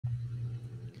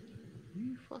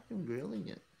fucking grilling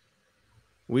it.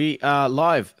 We are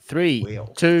live. 3, Well.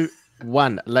 2,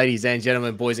 1. Ladies and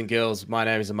gentlemen, boys and girls, my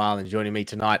name is Amal, and joining me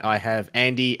tonight, I have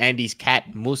Andy, Andy's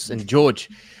cat, Mus, and George.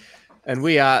 And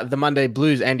we are the Monday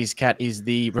Blues. Andy's cat is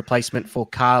the replacement for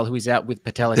Carl, who is out with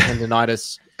patella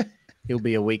tendonitis. He'll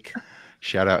be a week.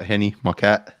 Shout out Henny, my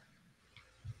cat.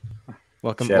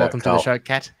 Welcome Shout out, to Carl. the show,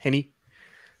 Cat, Henny.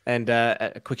 And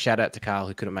a quick shout out to Carl,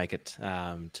 who couldn't make it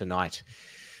tonight.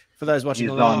 For those watching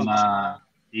He's along, on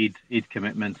Eid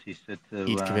commitments. He said to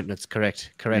Eid commitments,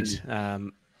 correct.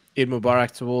 Eid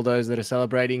Mubarak to all those that are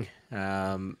celebrating.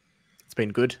 It's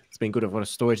been good. I've got a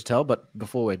story to tell, but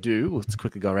before we do, let's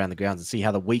quickly go around the grounds and see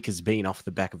how the week has been off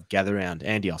the back of Gather Round.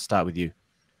 Andy, I'll start with you.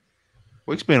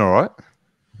 Week's been all right.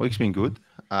 Week's been good.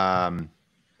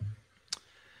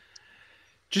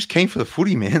 Just keen for the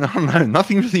footy, man. I don't know.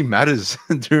 Nothing really matters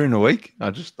during the week. I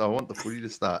want the footy to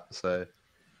start. So,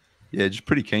 yeah, just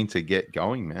pretty keen to get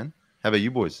going, man. How about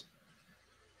you boys?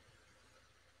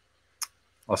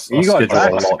 I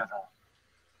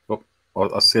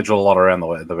schedule a lot around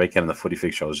the weekend and the footy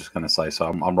fixture. I was just going to say, so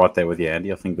I'm right there with you,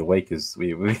 Andy. I think the week is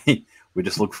we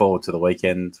just look forward to the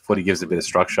weekend. Footy gives a bit of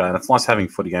structure, and it's nice having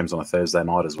footy games on a Thursday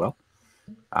night as well.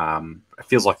 It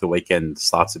feels like the weekend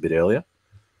starts a bit earlier.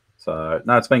 So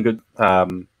no, it's been good.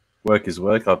 Work is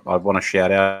work. I want to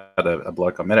shout out a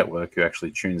bloke I met at work who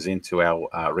actually tunes into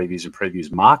our reviews and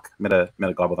previews. Mark, met a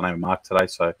guy by the name of Mark today.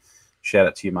 So shout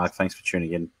out to you, Mark. Thanks for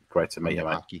tuning in. Great to meet you, mate.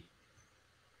 Marky.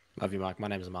 Love you, Mark. My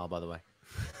name is Amal, by the way.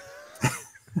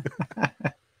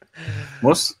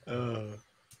 Mus?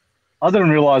 I didn't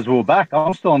realise we were back.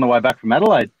 I'm still on the way back from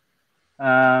Adelaide.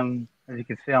 As you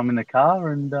can see, I'm in the car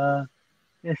and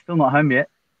still not home yet.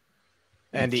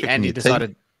 Andy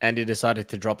decided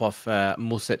to drop off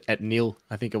Mus at Nil,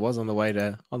 I think it was, on the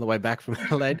way back from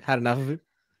Adelaide. Had enough of it.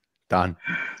 Done.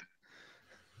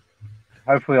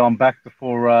 Hopefully, I'm back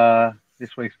before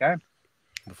this week's game.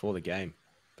 Before the game.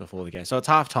 So it's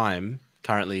half time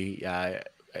currently,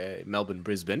 Melbourne,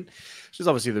 Brisbane, which is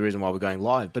obviously the reason why we're going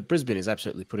live. But Brisbane is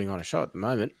absolutely putting on a show at the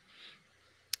moment.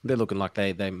 They're looking like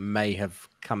they may have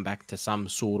come back to some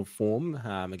sort of form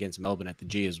against Melbourne at the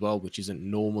G as well, which isn't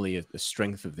normally a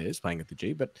strength of theirs, playing at the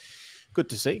G. But good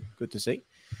to see.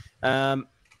 But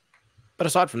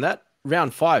aside from that,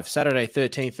 round 5, Saturday,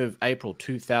 13th of April,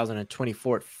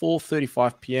 2024 at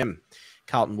 4:35 p.m.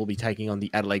 Carlton will be taking on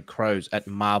the Adelaide Crows at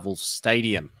Marvel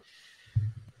Stadium.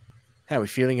 How are we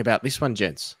feeling about this one,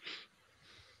 gents?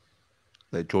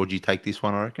 Let Georgie take this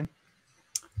one, I reckon.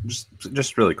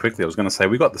 Just really quickly, I was going to say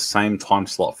we got the same time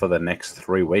slot for the next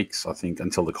 3 weeks, I think,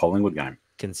 until the Collingwood game.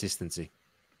 Consistency.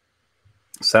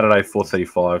 Saturday,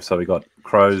 4:35. So we got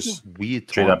Crows, Weird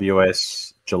time.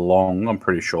 GWS, Geelong, I'm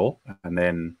pretty sure. And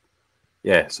then,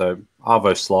 so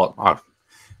Arvo slot.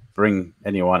 Bring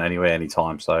anyone, anywhere,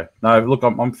 anytime. So, no, look,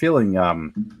 I'm feeling...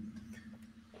 I'm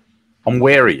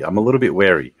wary. I'm a little bit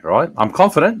wary, right? I'm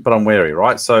confident, but I'm wary,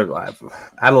 right? So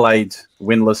Adelaide,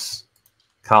 winless.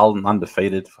 Carlton,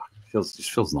 undefeated.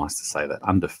 Just feels nice to say that.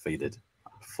 Undefeated.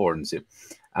 4-0.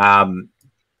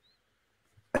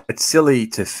 It's silly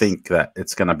to think that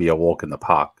it's going to be a walk in the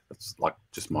park. It's like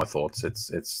just my thoughts.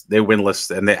 They're winless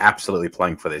and they're absolutely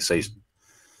playing for their season.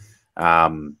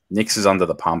 Nix is under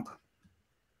the pump.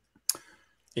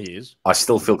 He is. I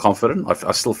still feel confident.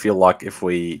 I still feel like if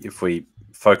we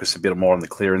focus a bit more on the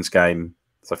clearance game,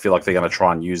 so I feel like they're going to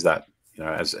try and use that,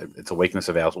 as it's a weakness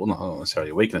of ours. Well, not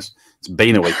necessarily a weakness. It's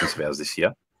been a weakness of ours this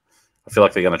year. I feel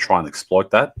like they're going to try and exploit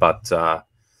that. But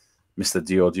Mr.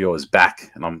 DIOR DIOR is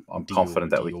back, and I'm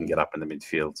confident that we can get up in the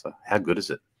midfield. So how good is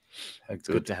it? How good.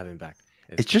 Good to have him back.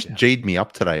 It just G'd me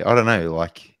up today. I don't know.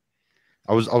 Like,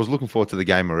 I was looking forward to the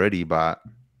game already, but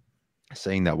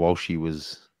seeing that Walsh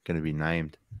was going to be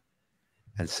named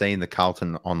and seeing the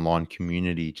Carlton online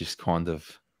community just kind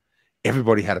of,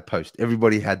 everybody had a post.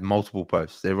 Everybody had multiple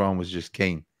posts. Everyone was just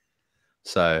keen.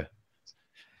 So,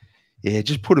 yeah,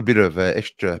 just put a bit of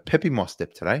extra pep in my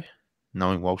step today,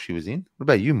 knowing Walsh was in. What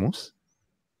about you, Mus?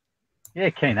 Yeah,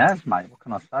 keen as, mate. What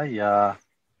can I say?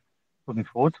 Looking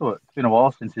forward to it. It's been a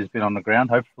while since he's been on the ground.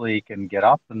 Hopefully he can get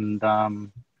up and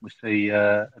we see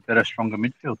a better, stronger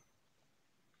midfield.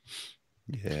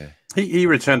 Yeah. He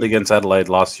returned against Adelaide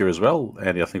last year as well,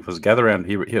 Andy. I think was gather round.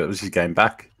 It was his game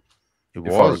back. It if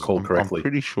was. I recall correctly. I'm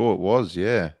pretty sure it was,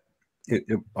 yeah.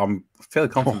 I'm fairly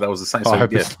confident that was the same. I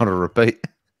hope it's not a repeat.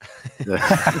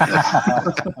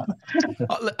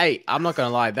 Hey, I'm not going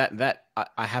to lie. That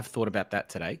I have thought about that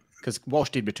today because Walsh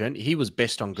did return. He was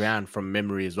best on ground from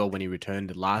memory as well when he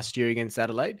returned last year against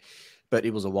Adelaide, but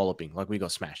it was a walloping. Like we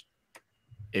got smashed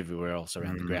everywhere else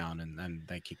around the ground, and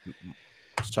they kicked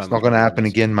so It's much not going to more happen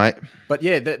goals. again, mate. But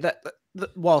yeah,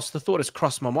 whilst the thought has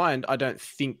crossed my mind, I don't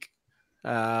think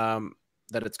that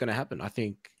it's going to happen. I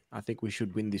think we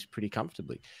should win this pretty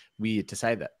comfortably. Weird to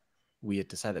say that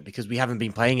because we haven't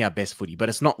been playing our best footy. But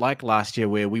it's not like last year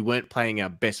where we weren't playing our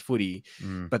best footy,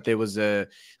 but it was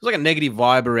like a negative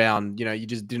vibe around. You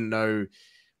just didn't know.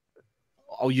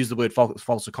 I'll use the word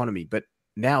false economy, but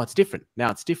now it's different.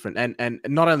 And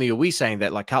not only are we saying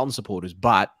that, like Carlton supporters,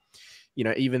 but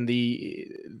even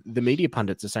the media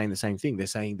pundits are saying the same thing. They're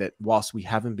saying that whilst we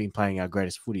haven't been playing our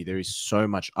greatest footy, there is so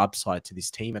much upside to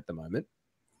this team at the moment.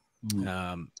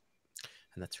 And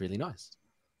that's really nice.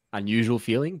 Unusual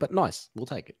feeling, but nice. We'll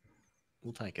take it.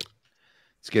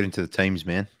 Let's get into the teams,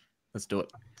 man. Let's do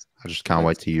it. I just can't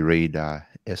wait till you read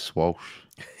S. Walsh.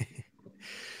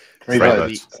 Three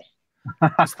votes.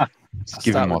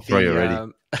 Give him my three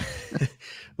already.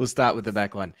 We'll start with the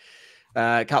back line.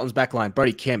 Carlton's back line: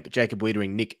 Brody Kemp, Jacob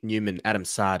Wiedering, Nick Newman, Adam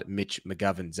Sard, Mitch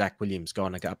McGovern, Zach Williams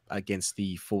going up against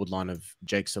the forward line of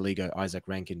Jake Saligo, Isaac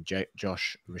Rankin,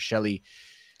 Josh Rochelle,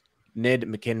 Ned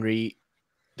McHenry,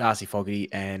 Darcy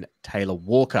Fogarty, and Taylor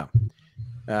Walker.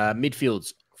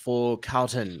 Midfields for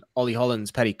Carlton: Ollie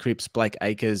Hollins, Paddy Cripps, Blake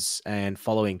Acres, and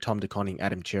following Tom De Koning,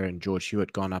 Adam Cherry, and George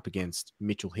Hewitt gone up against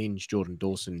Mitchell Hinge, Jordan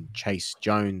Dawson, Chase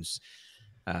Jones,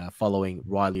 following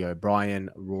Riley O'Brien,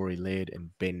 Rory Laird, and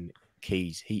Ben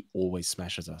Keys. He always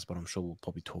smashes us, but I'm sure we'll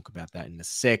probably talk about that in a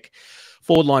sec.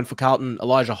 Forward line for Carlton: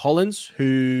 Elijah Hollins,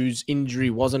 whose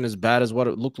injury wasn't as bad as what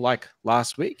it looked like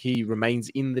last week. He remains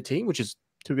in the team, which is,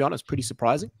 to be honest, pretty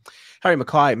surprising. Harry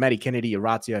Mackay, Matty Kennedy,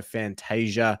 Orazio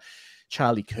Fantasia,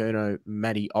 Charlie Curnow,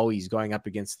 Matty Owies going up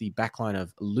against the backline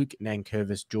of Luke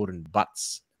Nankervis, Jordan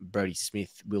Butts, Brody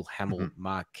Smith, Will Hamill,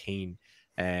 Mark Keane,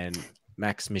 and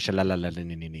Max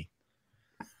Michelalalini.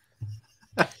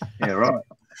 Yeah, right.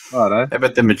 Right, How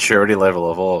about the maturity level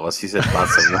of all of us? He said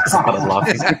Butts and I started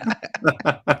laughing.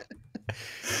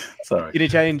 Sorry.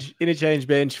 Interchange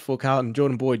bench for Carlton: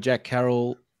 Jordan Boyd, Jack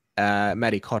Carroll,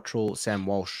 Matty Cottrell, Sam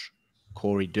Walsh,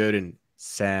 Corey Durden,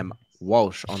 Sam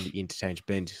Walsh on the interchange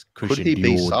bench. Christian he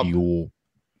be sub? Dior.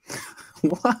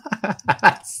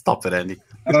 What? Stop it, Andy.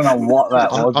 I don't know what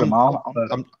that was, Jamal.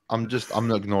 I'm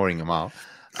not ignoring him out.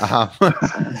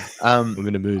 I'm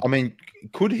going to move. I mean,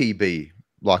 could he be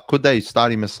could they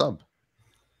start him as sub?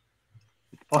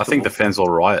 I think the fans will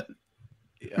riot.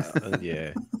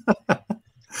 Yeah.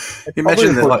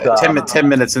 Imagine that 10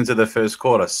 minutes into the first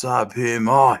quarter, sub him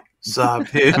on.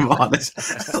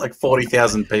 It's like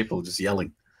 40,000 people just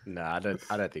yelling. No, I don't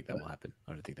think that will happen.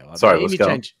 Sorry, let's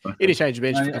go. Interchange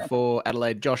bench for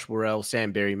Adelaide: Josh Worrell,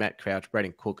 Sam Berry, Matt Crouch,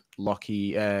 Braden Cook,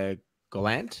 Lockie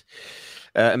Gallant.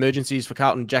 Emergencies for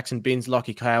Carlton: Jackson Binns,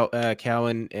 Lockie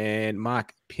Cowan, and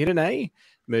Mark Pirinay.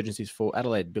 Emergencies for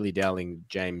Adelaide: Billy Dowling,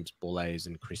 James Borlays,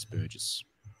 and Chris Burgess.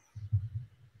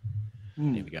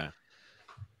 There we go.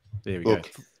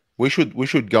 Look, we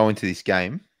should go into this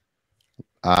game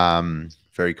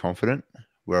very confident.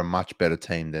 We're a much better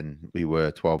team than we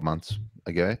were 12 months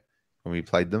ago when we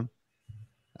played them.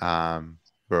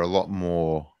 We're a lot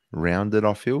more rounded,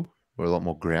 I feel. We're a lot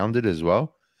more grounded as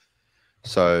well.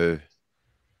 So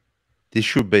this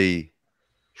should be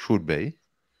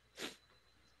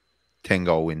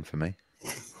 10-goal win for me.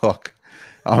 Look,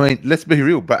 I mean, let's be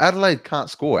real, but Adelaide can't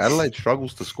score. Adelaide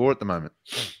struggles to score at the moment.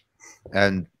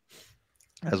 And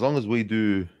as long as we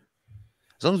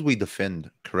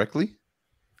defend correctly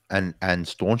and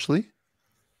staunchly,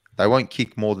 they won't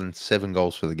kick more than 7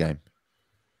 goals for the game.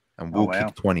 And we'll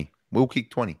kick 20. We'll kick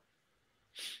 20.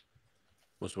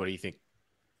 What do you think?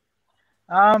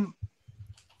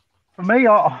 For me,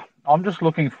 I'm just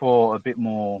looking for a bit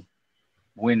more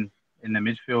win in the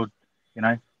midfield,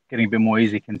 getting a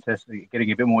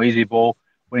bit more easy ball,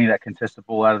 winning that contested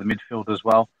ball out of the midfield as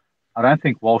well. I don't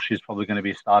think Walsh is probably going to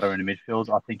be a starter in the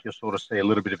midfield. I think you'll sort of see a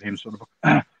little bit of him sort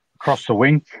of across the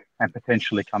wing and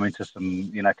potentially come into some,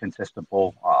 contested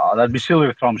ball. That'd be silly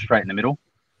to throw him straight in the middle.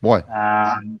 Why?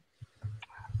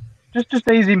 Just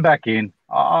ease him back in.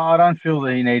 I don't feel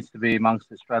that he needs to be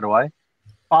amongst it straight away.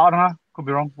 But I don't know. Could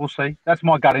be wrong. We'll see. That's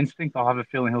my gut instinct. I have a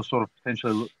feeling he'll sort of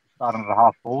potentially start at a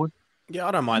half forward. Yeah,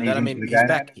 I don't mind that. I mean, he's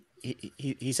back.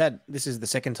 He's had, this is the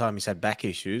second time he's had back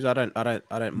issues. I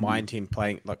don't mind him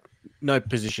playing. Like, no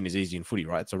position is easy in footy,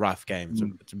 right? It's a rough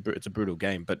game. It's a brutal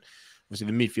game. But obviously,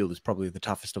 the midfield is probably the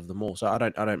toughest of them all. So I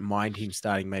don't mind him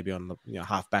starting maybe on the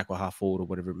half back or half forward or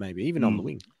whatever it may be, even on the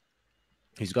wing.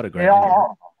 He's got a great. Yeah,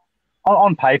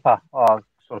 on paper, I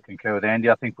sort of concur with Andy.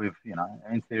 I think we've,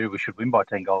 in theory, we should win by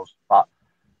 10 goals, but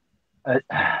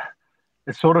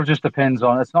it sort of just depends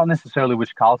on. It's not necessarily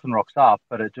which Carlton rocks up,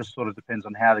 but it just sort of depends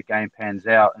on how the game pans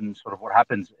out and sort of what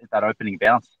happens at that opening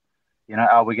bounce.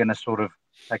 Are we going to sort of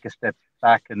take a step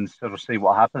back and sort of see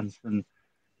what happens and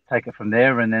take it from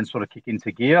there and then sort of kick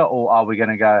into gear, or are we going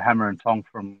to go hammer and tong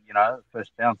from,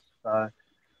 first bounce? So,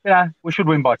 we should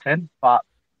win by 10, but,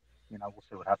 we'll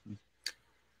see what happens.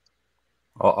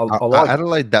 Are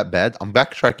Adelaide that bad? I'm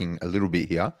backtracking a little bit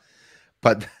here,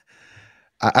 but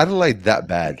are Adelaide that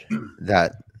bad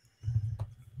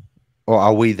or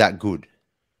are we that good?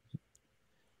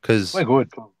 Because we're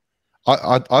good.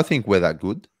 I think we're that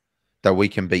good that we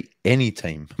can beat any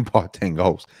team by 10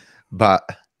 goals. But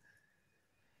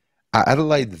are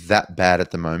Adelaide that bad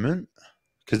at the moment?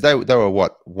 Because they were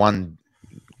one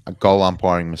goal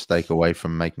umpiring mistake away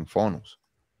from making finals.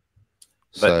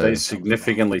 So they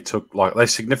significantly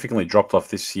dropped off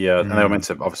this year, and they were meant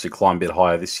to obviously climb a bit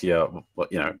higher this year,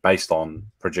 based on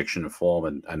projection of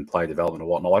form and play development and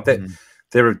whatnot. Like that,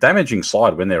 they're a damaging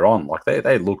side when they're on. Like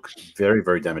they look very,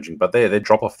 very damaging, but they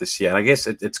drop off this year, and I guess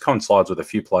it coincides with a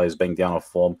few players being down off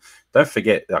form. Don't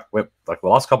forget, like the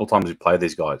last couple of times we played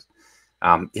these guys,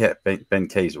 Ben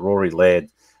Keys, Rory Laird,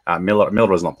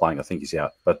 Miller is not playing. I think he's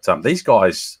out, but these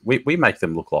guys we make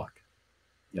them look like,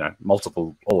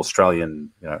 multiple All-Australian,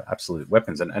 absolute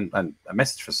weapons. And a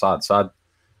message for Saad. Saad,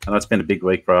 I know it's been a big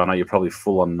week, bro. I know you're probably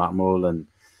full on Mahmoul and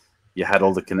you had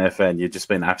all the Kanefa and you've just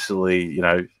been absolutely,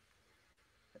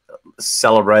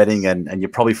 celebrating and you're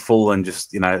probably full and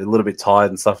just, a little bit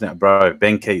tired and stuff now. Bro,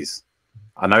 Ben Keys,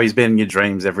 I know he's been in your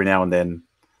dreams every now and then,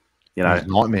 his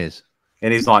nightmares.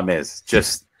 In his nightmares.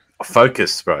 Just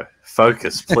focus, bro.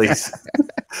 Focus, please.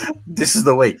 This is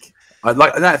the week.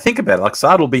 Think about it. Like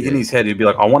Saad will be in his head. He'll be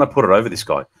like, I want to put it over this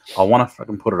guy. I want to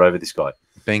fucking put it over this guy.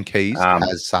 Ben Keys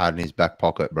has Saad in his back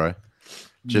pocket, bro.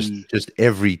 Just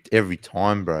every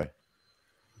time, bro.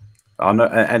 I know,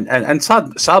 and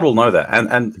Saad will know that.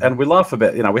 And we laugh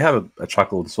about, we have a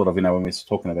chuckle sort of, when we're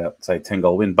talking about, say,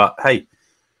 10-goal win. But hey,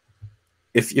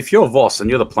 if you're Voss and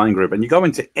you're the playing group and you go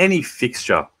into any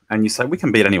fixture and you say, we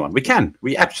can beat anyone. We can.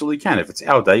 We absolutely can. If it's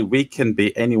our day, we can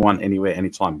beat anyone, anywhere,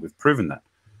 anytime. We've proven that.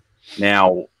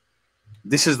 Now,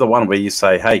 this is the one where you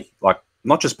say, hey, like,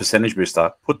 not just percentage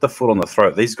booster, put the foot on the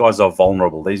throat. These guys are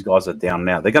vulnerable. These guys are down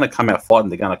now. They're going to come out fighting.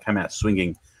 They're going to come out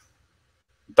swinging.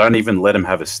 Don't even let them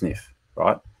have a sniff,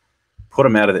 right? Put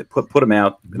them out of it. Put them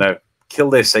out, kill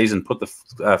their season, put the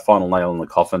final nail in the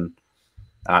coffin.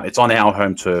 It's on our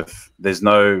home turf. There's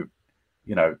no,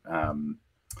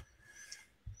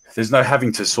 there's no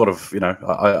having to sort of,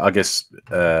 I guess,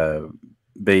 we're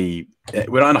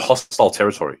not in a hostile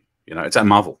territory. It's at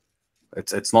Marvel.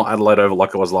 It's not Adelaide Oval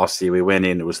like it was last year. We went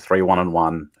in, it was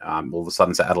 3-1-1. All of a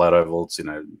sudden, it's at Adelaide Oval. It's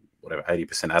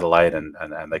 80% Adelaide, and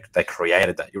they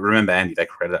created that. You remember, Andy? They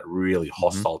created that really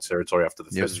hostile territory after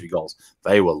the first few goals.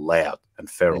 They were loud and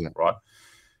feral, right?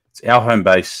 It's our home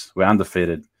base. We're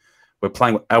undefeated. We're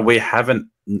playing. We haven't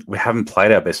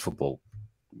played our best football.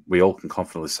 We all can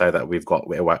confidently say that we've got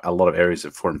a lot of areas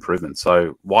for improvement.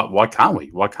 So why can't we?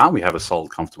 Why can't we have a solid,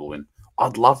 comfortable win?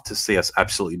 I'd love to see us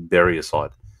absolutely bury a side.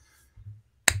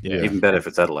 Yeah. Even better if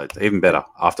it's Adelaide. Even better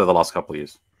after the last couple of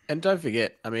years. And don't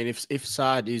forget, I mean, if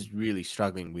Saad is really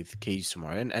struggling with Keys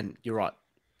tomorrow, and you're right,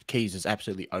 Keys has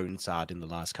absolutely owned Saad in the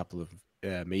last couple of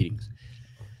meetings.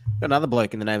 Got another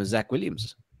bloke in the name of Zach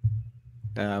Williams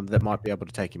that might be able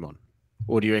to take him on.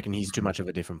 Or do you reckon he's too much of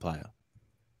a different player?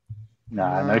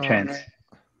 No chance.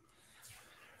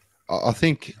 I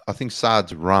think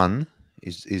Saad's run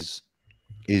is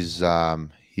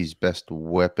his best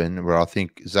weapon, where I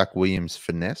think Zach Williams'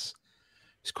 finesse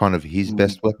is kind of his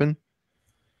best weapon.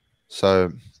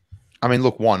 So, I mean,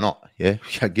 look, why not? Yeah,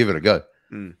 give it a go.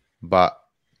 But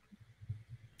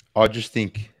I just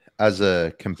think as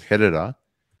a competitor,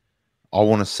 I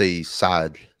want to see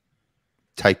Saad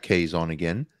take Keys on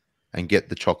again and get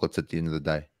the chocolates at the end of the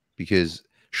day, because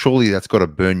surely that's got to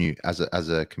burn you as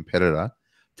a competitor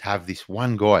to have this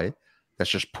one guy that's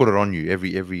just put it on you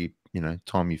every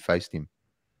time you faced him.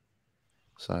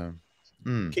 So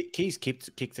Keys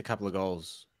kicked a couple of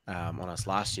goals on us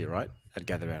last year, right? At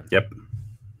Gather Round. Yep.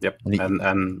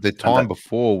 And the time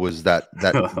before was that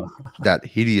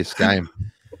hideous game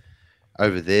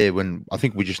over there when I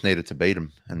think we just needed to beat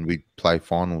them, and we'd play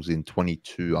finals in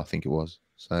 22, I think it was.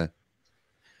 So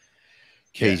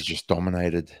Keys just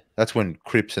dominated. That's when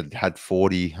Cripps had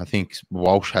 40. I think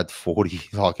Walsh had 40.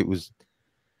 Like it was,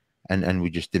 and we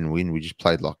just didn't win. We just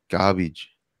played like garbage.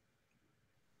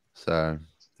 So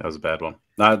that was a bad one.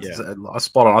 No,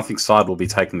 spot on. I think Saad will be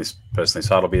taking this personally.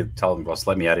 Saad will be telling Boss,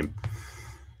 let me at him.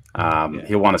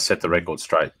 He'll want to set the record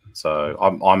straight. So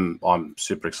I'm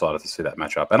super excited to see that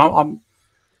matchup. And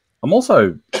I'm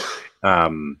also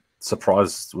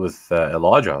surprised with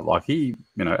Elijah. Like he's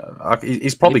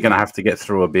probably going to have to get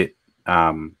through a bit,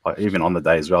 like even on the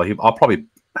day as well. I'll probably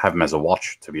have him as a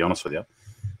watch, to be honest with you.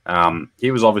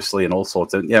 He was obviously in all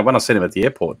sorts of, when I seen him at the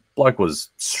airport, bloke was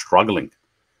struggling.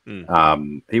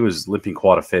 He was limping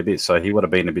quite a fair bit, so he would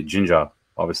have been a bit ginger,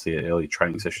 obviously, at early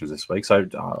training sessions this week. So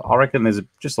I reckon there's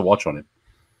just a watch on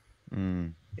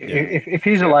him. If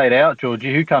he's laid out,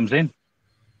 Georgie, who comes in?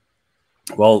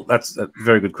 Well, that's a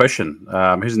very good question.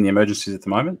 Who's in the emergencies at the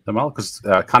moment, Because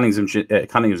Cunningham's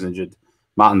injured,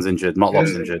 Martin's injured,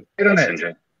 Motlop's injured.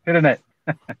 Internet.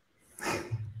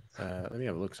 Let me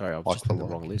have a look. Sorry, I was just on the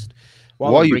wrong list.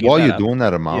 While you're doing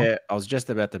that, Amal. Yeah, I was just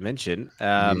about to mention.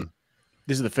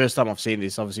 This is the first time I've seen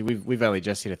this. Obviously, we've only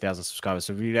just hit 1,000 subscribers,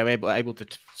 so we're able to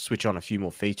switch on a few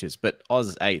more features. But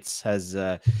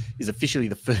Oz8 is officially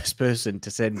the first person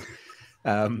to send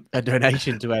a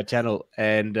donation to our channel,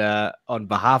 and on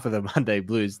behalf of the Monday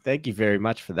Blues, thank you very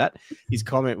much for that. His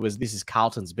comment was, "This is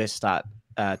Carlton's best start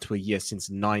to a year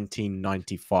since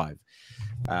 1995."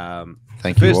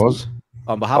 Thank you, Oz.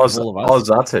 On behalf of all of us,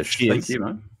 Ozatish. Thank you,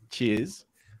 man. Cheers.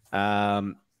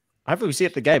 Hopefully we see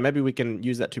at the game. Maybe we can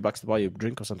use that $2 to buy you a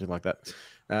drink or something like that.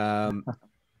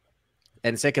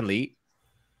 And secondly,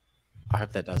 I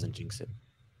hope that doesn't jinx it.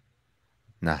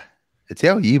 Nah, it's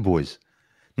our year, boys.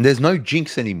 And there's no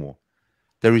jinx anymore.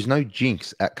 There is no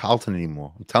jinx at Carlton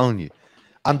anymore. I'm telling you.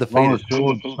 Undefeated. As long as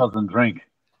George doesn't drink.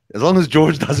 As long as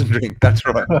George doesn't drink. That's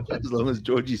right. As long as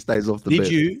Georgie stays off the bed.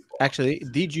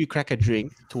 Did you crack a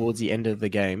drink towards the end of the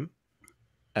game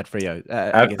at Freo?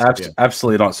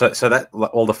 Absolutely not. So that,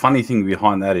 well, the funny thing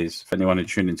behind that is, for anyone who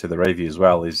tuned into the review as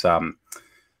well, is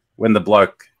when the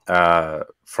bloke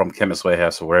from Chemist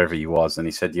Warehouse or wherever he was, and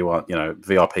he said, "You want,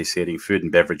 VIP seating, food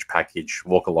and beverage package,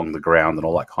 walk along the ground and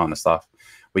all that kind of stuff."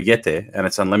 We get there and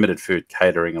it's unlimited food,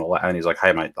 catering and all that. And he's like,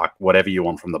 "Hey mate, like whatever you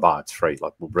want from the bar, it's free.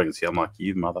 Like we'll bring it to you." I'm like,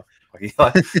 "You mother." I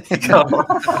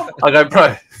go,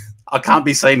 "Bro, I can't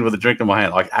be seen with a drink in my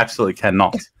hand. Like absolutely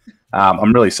cannot."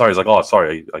 I'm really sorry. He's like, "Oh,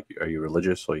 sorry. Are you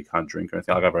religious or you can't drink or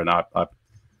anything?" I go, "Bro, no,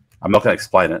 I'm not going to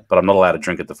explain it, but I'm not allowed to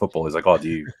drink at the football." He's like, "Oh,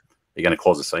 you're going to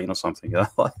cause a scene or something?"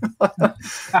 So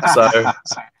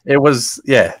it was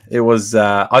at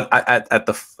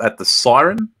the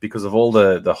siren, because of all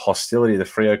the hostility, the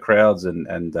Freo crowds,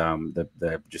 and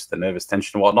the just the nervous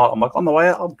tension and whatnot. I'm like, on the way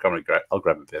out, I'll grab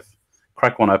a bev,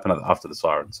 crack one open after the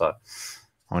siren. So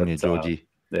on you, Georgie.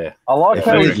 Yeah, I like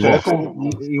how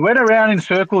he went around in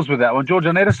circles with that one. George,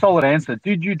 I need a solid answer.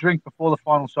 Did you drink before the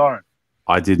final siren?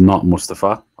 I did not,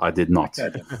 Mustafa. I did not.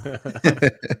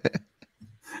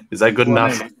 Is that good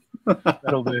enough?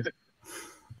 That'll do.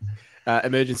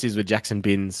 Emergencies with Jackson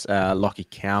Binns, Lockie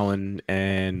Cowan,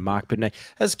 and Mark Bidney.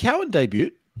 Has Cowan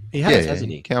debuted? He has,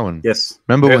 hasn't he? Cowan. Yes.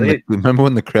 Remember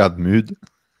when the crowd mooed?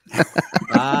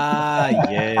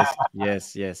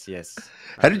 Yes.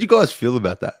 How did you guys feel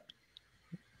about that?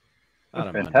 I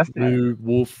don't fantastic. Mind.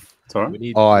 Wolf.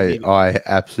 Sorry. I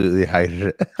absolutely hated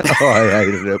it. I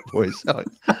hated it, boys.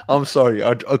 I'm sorry.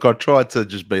 I tried to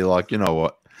just be like, you know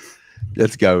what?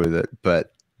 Let's go with it,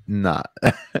 but nah.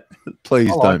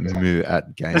 Please don't moo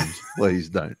at games. Please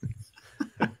don't.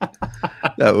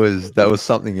 That was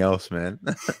something else, man.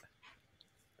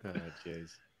 Oh, jeez.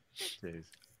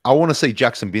 I want to see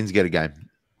Jackson Binns get a game.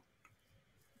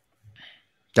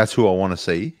 That's who I want to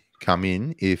see come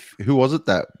in. Who was it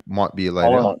that might be a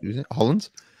laid out? Is it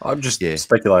Hollands? I'm just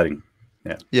speculating.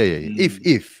 Yeah.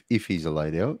 If he's a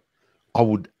laid out, I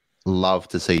would love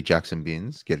to see Jackson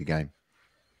Binns get a game.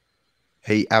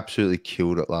 He absolutely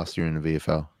killed it last year in the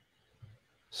VFL.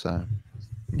 So,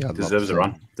 yeah, deserves a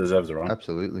run.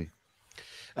 Absolutely.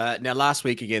 Now, last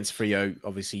week against Freo,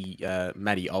 obviously,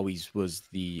 Matty always was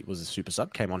a super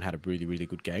sub. Came on, had a really, really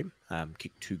good game.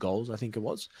 Kicked 2 goals, I think it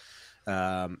was,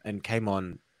 and came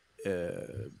on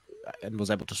and was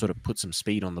able to sort of put some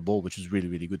speed on the ball, which was really,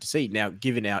 really good to see. Now,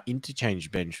 given our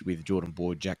interchange bench with Jordan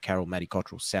Boyd, Jack Carroll, Matty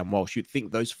Cottrell, Sam Walsh, you'd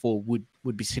think those 4 would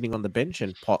be sitting on the bench,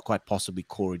 and quite possibly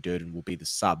Corey Durden will be the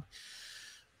sub.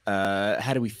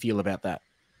 How do we feel about that?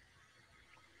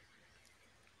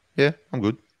 Yeah, I'm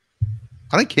good.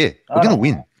 I don't care. We're going to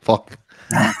win. Fuck.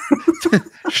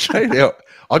 Straight out.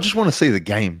 I just want to see the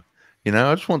game.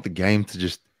 I just want the game to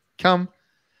just come.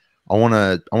 I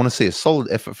want to see a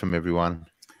solid effort from everyone,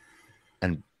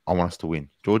 and I want us to win.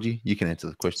 Georgie, you can answer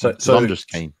the question. So I'm just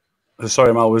keen.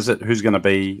 Sorry, Mal, was it who's going to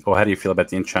be, or how do you feel about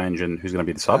the interchange and who's going to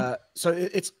be the sub? So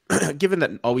it's given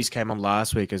that always came on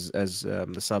last week as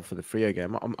the sub for the Freo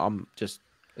game. I'm just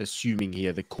assuming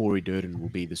here that Corey Durden will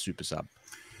be the super sub,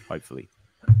 hopefully.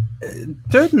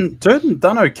 Durden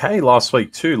done okay last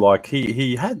week too. Like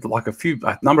he had like a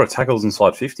number of tackles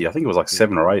inside 50. I think it was like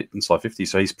 7 or 8 inside 50.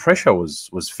 So his pressure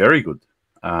was very good.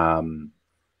 And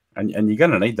you're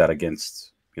going to need that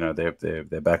against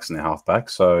their backs and their half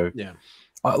backs. So yeah,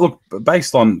 Look,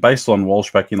 based on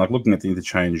Walsh back in, like looking at the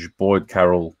interchange, Boyd,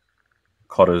 Carroll,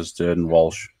 Cotters, Durden,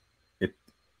 Walsh, it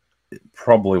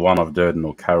probably one of Durden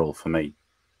or Carroll for me,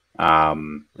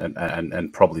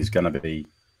 and probably is going to be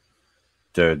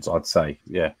Durds, I'd say.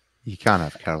 Yeah, You can't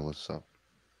have Carroll as sub.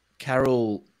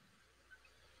 Carroll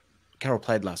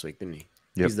played last week, didn't he?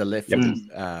 Yep. He's the left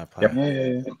Yep.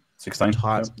 player. Yeah. 16.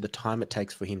 The time it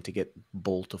takes for him to get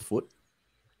ball to foot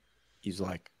is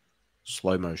like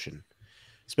slow motion.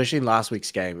 Especially in last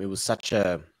week's game, it was such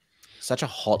a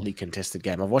hotly contested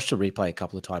game. I've watched the replay a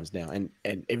couple of times now, and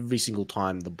every single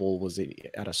time the ball was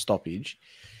at a stoppage,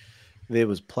 there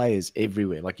was players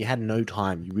everywhere. Like you had no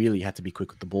time. You really had to be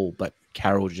quick with the ball, but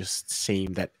Carroll just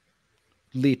seemed that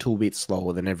little bit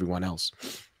slower than everyone else.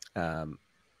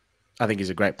 I think he's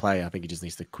a great player. I think he just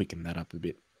needs to quicken that up a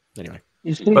bit. Anyway.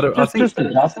 But just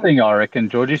adjusting, I reckon,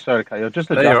 Georgie. Sorry, you're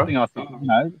just adjusting.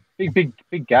 I think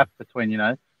big gap between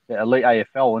the elite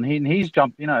AFL and he's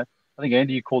jumped. I think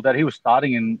Andy, you called that he was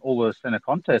starting in all the centre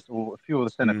contests or a few of the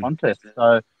centre contests.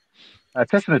 So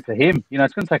testament to him.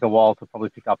 It's going to take a while to probably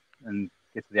pick up and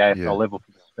get to the AFL level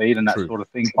for the speed and that sort of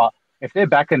thing. But if they're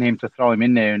backing him to throw him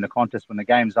in there in the contest when the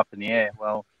game's up in the air,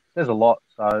 well, there's a lot.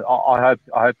 So I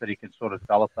hope that he can sort of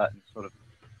develop that and sort of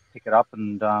pick it up,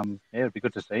 and it'd be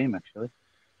good to see him actually.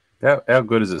 How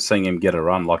good is it seeing him get a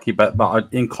run? But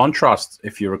in contrast,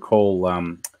 if you recall,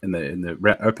 in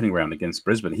the opening round against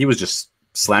Brisbane, he was just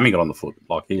slamming it on the foot,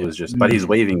 like he was just. But his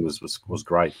weaving was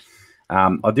great.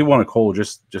 I did want to call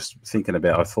just thinking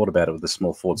about. I thought about it with the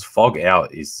small forwards. Fog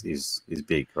out is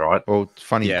big, right? Well, it's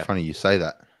funny you say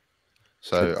that.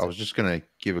 So I was just going to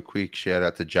give a quick shout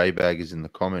out to J-Baggers in the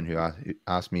comment who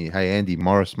asked me, hey, Andy,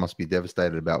 Morris must be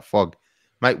devastated about Fog.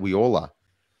 Mate, we all are.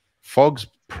 Fog's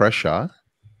pressure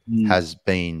has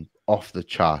been off the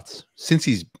charts since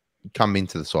he's come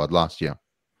into the side last year.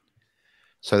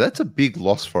 So that's a big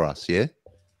loss for us, yeah?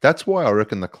 That's why I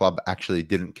reckon the club actually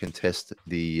didn't contest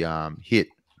the hit,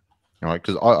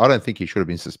 because I don't think he should have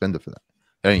been suspended for that.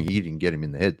 I think he didn't get him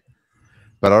in the head.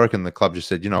 But I reckon the club just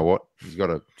said, you know what? He's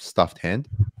got a stuffed hand.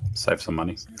 Save some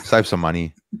money.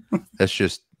 Let's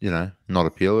just, not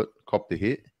appeal it, cop the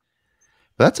hit.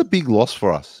 But that's a big loss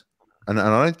for us. And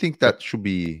I don't think that should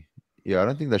be, I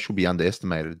don't think that should be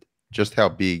underestimated, just how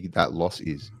big that loss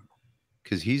is.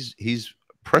 Because his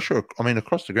pressure,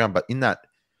 across the ground, but in that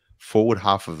forward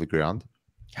half of the ground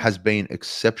has been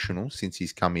exceptional since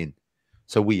he's come in.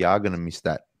 So we are going to miss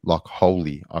that like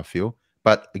wholly, I feel.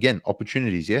 But again,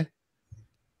 opportunities, yeah?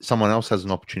 Someone else has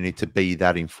an opportunity to be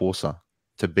that enforcer,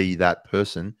 to be that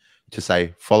person, to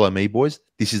say, follow me, boys.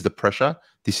 This is the pressure.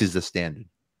 This is the standard.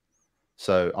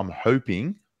 So I'm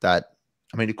hoping that,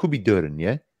 it could be Durden,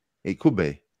 yeah? It could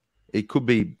be. It could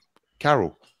be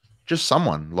Carroll. Just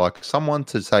someone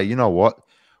to say, you know what?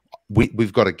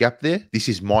 We've got a gap there. This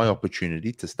is my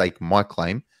opportunity to stake my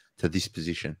claim to this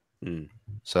position.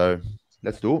 So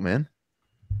let's do it, man.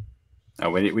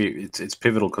 It's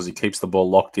pivotal because he keeps the ball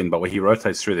locked in, but when he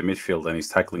rotates through the midfield and his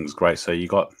tackling is great. So you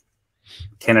got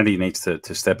Kennedy needs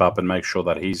to step up and make sure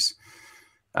that he's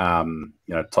firm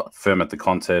at the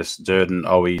contest. Durden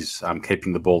always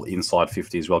keeping the ball inside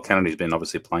 50 as well. Kennedy's been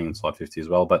obviously playing inside 50 as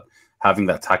well, but having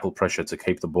that tackle pressure to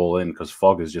keep the ball in, because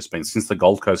Fog has just been, since the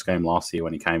Gold Coast game last year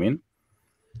when he came in,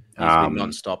 he's been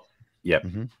non-stop. Yep.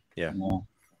 Yeah.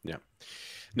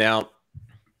 Now,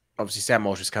 obviously, Sam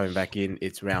Walsh is coming back in.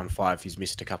 It's round 5. He's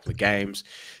missed a couple of games.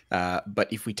 But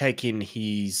if we take in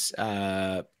his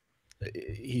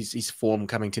form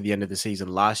coming to the end of the season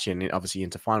last year and obviously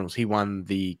into finals, he won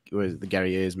the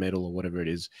Gary Ayres medal or whatever it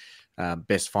is,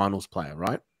 best finals player,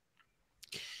 right?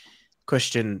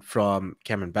 Question from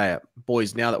Cameron Bayer.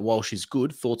 Boys, now that Walsh is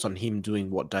good, thoughts on him doing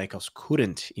what Dacos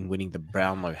couldn't in winning the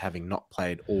Brownlow, having not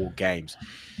played all games?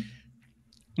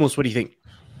 Morse, what do you think?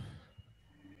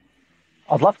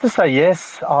 I'd love to say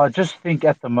yes. I just think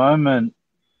at the moment,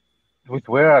 with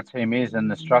where our team is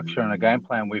and the structure and the game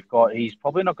plan we've got, he's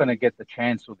probably not going to get the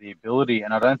chance or the ability.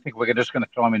 And I don't think we're just going to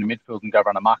throw him in the midfield and go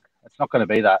run amok. It's not going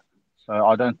to be that. So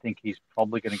I don't think he's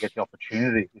probably going to get the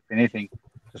opportunity, if anything,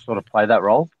 to sort of play that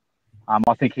role.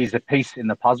 I think he's a piece in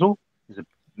the puzzle. He's a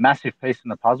massive piece in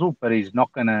the puzzle, but he's not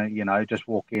going to, just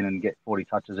walk in and get 40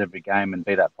 touches every game and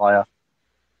be that player.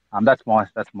 That's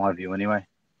my view anyway.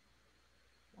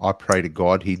 I pray to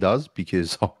God he does,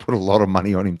 because I put a lot of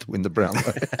money on him to win the Brownlow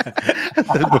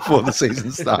before the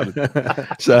season started.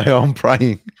 So I'm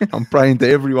praying to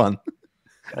everyone.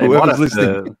 Whoever's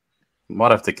listening.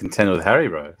 Might have to contend with Harry,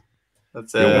 bro.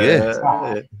 That's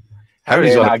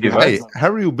Harry's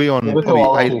Harry will be on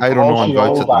probably 8 or 9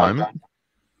 votes at the moment.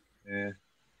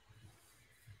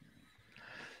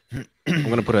 I'm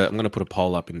gonna put a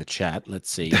poll up in the chat.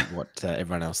 Let's see what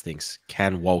everyone else thinks.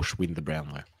 Can Walsh win the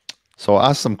Brownlow? So I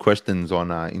asked some questions on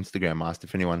Instagram. Asked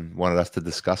if anyone wanted us to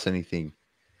discuss anything,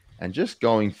 and just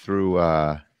going through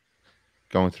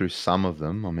some of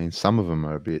them. I mean, some of them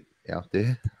are a bit out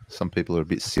there. Some people are a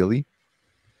bit silly.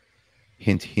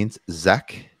 Hint, hint.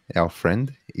 Zach, our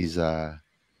friend, is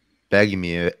bagging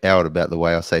me out about the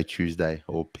way I say Tuesday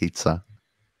or pizza,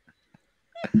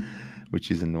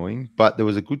 which is annoying. But there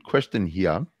was a good question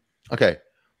here. Okay,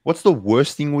 what's the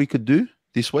worst thing we could do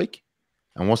this week,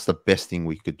 and what's the best thing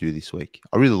we could do this week?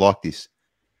 I really like this.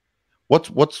 What's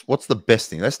the best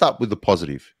thing? Let's start with the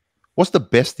positive. What's the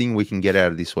best thing we can get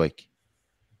out of this week?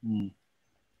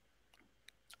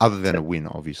 Other than a win,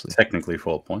 obviously. Technically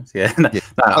 4 points. Yeah.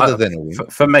 Other than a win.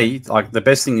 For me, like the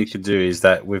best thing you could do is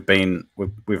that we've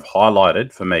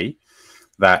highlighted for me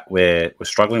that we're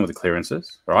struggling with the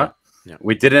clearances, right? Yeah.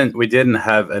 We didn't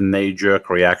have a knee-jerk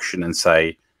reaction and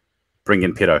say, bring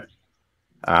in Pitto.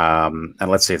 And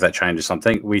let's see if that changes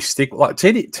something. We stick like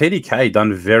TDK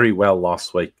done very well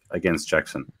last week against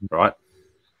Jackson, right?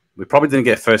 We probably didn't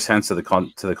get first hands to the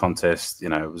contest. You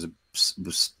know, it was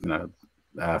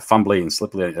fumbly and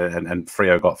slippily, and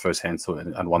Freo got first hands to it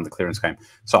and won the clearance game.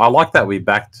 So I like that we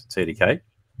backed TDK,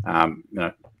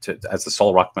 as the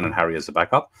sole ruckman and Harry as the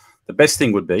backup. The best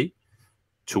thing would be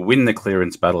to win the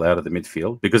clearance battle out of the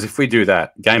midfield, because if we do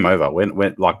that, game over.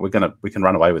 We can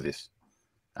run away with this.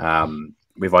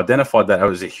 We've identified that it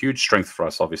was a huge strength for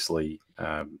us, obviously,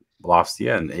 last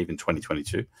year and even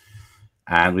 2022.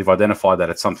 And we've identified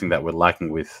that it's something that we're lacking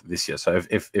with this year. So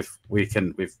if we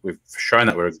can, we've shown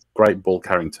that we're a great ball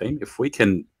carrying team. If we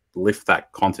can lift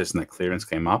that contest and that clearance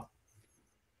game up,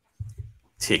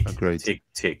 tick. Agreed.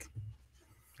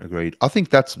 I think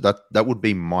that would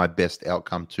be my best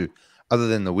outcome too, other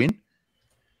than the win.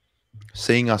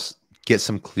 Seeing us get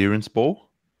some clearance ball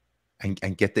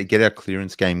and get our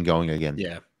clearance game going again.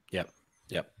 Yeah.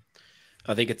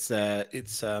 I think it's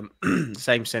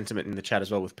same sentiment in the chat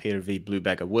as well with Peter V.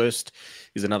 Bluebagger. Worst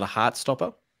is another heart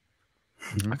stopper.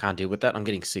 I can't deal with that. I'm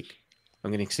getting sick.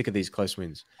 I'm getting sick of these close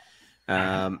wins.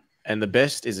 And the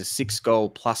best is a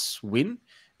 6-goal plus win,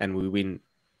 and we win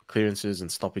clearances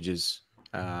and stoppages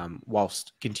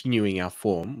whilst continuing our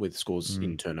form with scores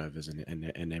in turnovers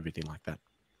and everything like that.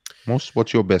 Moss,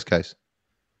 what's your best case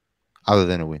other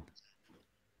than a win?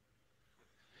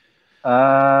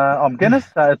 I'm gonna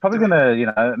say probably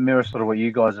gonna mirror sort of what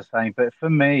you guys are saying, but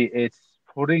for me, it's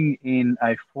putting in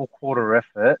a full quarter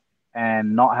effort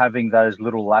and not having those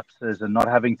little lapses and not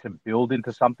having to build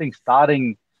into something,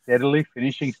 starting steadily,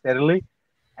 finishing steadily,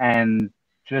 and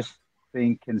just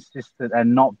being consistent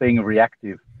and not being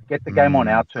reactive. Get the game on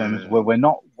our terms, where we're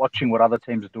not watching what other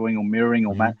teams are doing or mirroring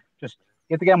or just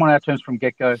get the game on our terms from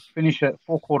get-go, finish it,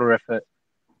 full quarter effort,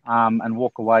 and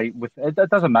walk away with it. It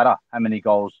doesn't matter how many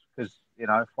goals, because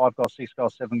 5 goals, 6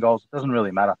 goals, 7 goals, it doesn't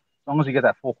really matter as long as you get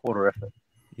that full quarter effort.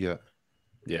 Yeah.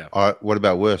 All right, what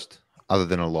about worst other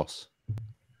than a loss?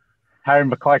 Harry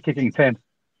Mackay kicking 10.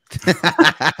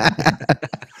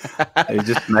 You're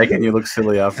just making you look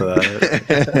silly after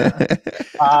that.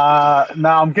 No,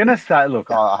 I'm gonna say, look,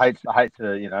 I hate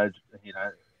to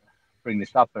bring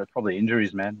this up, but it's probably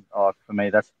injuries, man. For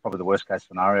me, that's probably the worst case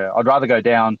scenario. I'd rather go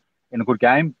down in a good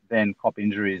game than cop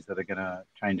injuries that are gonna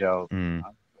change our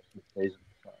season.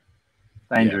 So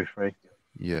stay injury free.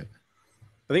 Yeah.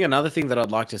 I think another thing that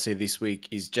I'd like to see this week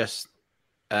is just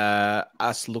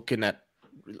us looking at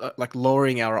like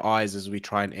lowering our eyes as we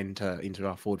try and enter into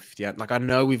our forward 58. Like I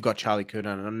know we've got Charlie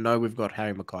Curtin and I know we've got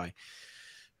Harry Mackay,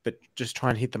 but just try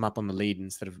and hit them up on the lead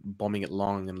instead of bombing it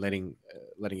long and letting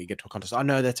it get to a contest. I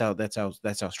know that's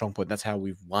our strong point. That's how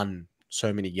we've won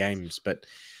so many games. But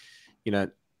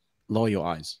lower your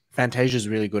eyes. Fantasia's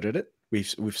really good at it.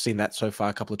 We've seen that so far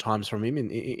a couple of times from him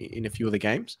in a few of the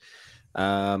games.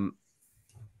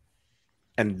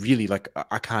 And really, like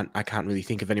I can't really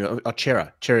think of anyone.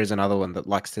 Chera is another one that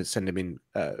likes to send him in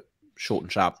short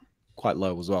and sharp, quite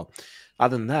low as well.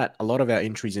 Other than that, a lot of our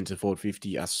entries into forward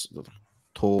 50 are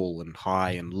tall and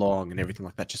high and long and everything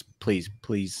like that. Just please,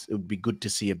 it would be good to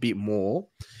see a bit more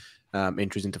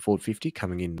entries into forward 50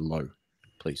 coming in low,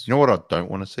 please. You know what I don't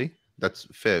want to see? That's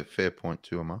fair point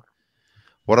too, Amar.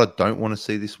 What I don't want to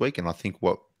see this week, and I think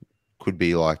what could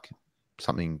be like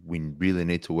something we really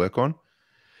need to work on,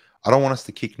 I don't want us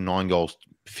to kick 9 goals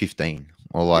 15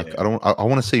 or like I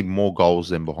want to see more goals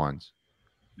than behinds.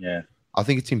 Yeah. I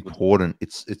think it's important.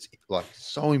 It's like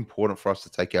so important for us to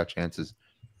take our chances.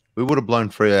 We would have blown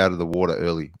Freo out of the water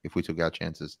early if we took our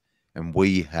chances, and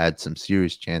we had some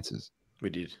serious chances. We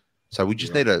did. So we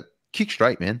just need to kick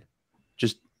straight, man.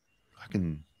 Just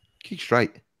fucking kick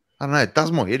straight. I don't know. It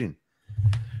does my head in.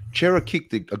 Chera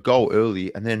kicked a goal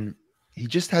early, and then he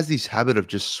just has this habit of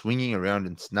just swinging around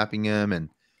and snapping them, and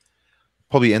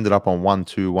probably ended up on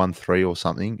 1-2, 1-3 or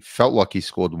something. Felt like he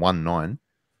scored 1-9.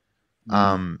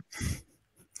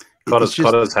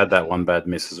 Cotter's had that one bad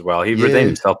miss as well. He redeemed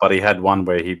himself, but he had one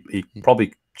where he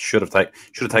probably should have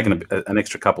taken an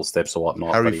extra couple steps or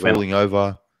whatnot. Harry falling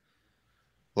over.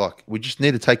 Like, we just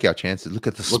need to take our chances. Look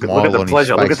at the smile look at the on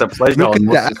pleasure. his face. Look at the pleasure. Look on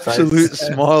at the absolute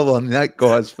smile on that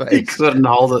guy's face. He couldn't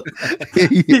hold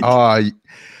it. Oh,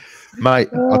 mate,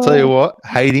 I'll tell you what.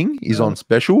 Hating is on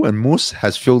special, and Moose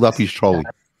has filled up his trolley.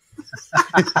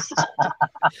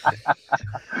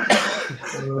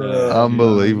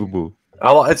 Unbelievable.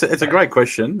 It's a great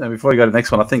question. And before we go to the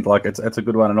next one, I think like it's a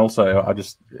good one. And also,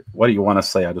 what do you want to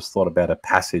see? I just thought about a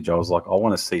passage. I was like, I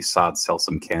want to see Sard sell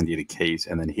some candy to Keys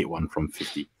and then hit one from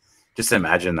 50. Just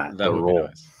imagine that the raw,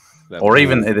 nice. Or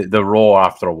even the raw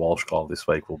after a Walsh goal this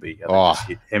week will be. Him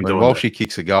when Walshy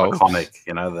kicks a goal, iconic.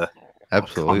 You know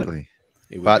absolutely.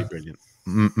 It would be brilliant.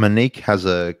 Monique has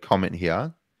a comment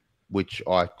here, which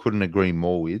I couldn't agree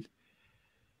more with.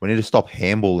 We need to stop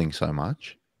handballing so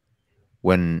much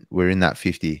when we're in that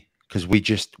 50, because we're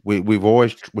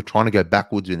trying to go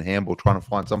backwards in handball, trying to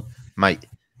find some. Mate,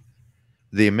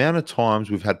 the amount of times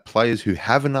we've had players who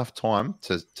have enough time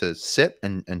to set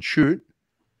and shoot,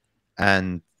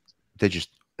 and they're just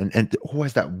and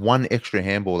always that one extra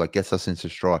handball that gets us into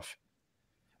strife,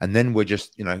 and then we're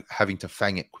just having to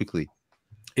fang it quickly.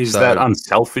 Is that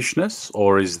unselfishness,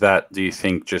 or is that, do you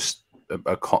think, just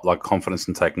like confidence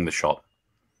in taking the shot?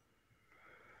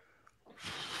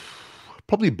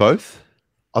 Probably both.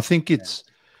 I think it's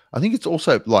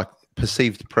also like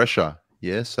perceived pressure.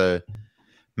 Yeah. So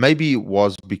maybe it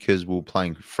was because we were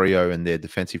playing Freo and their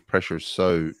defensive pressure is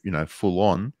so, full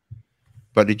on,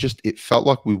 but it felt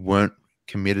like we weren't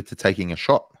committed to taking a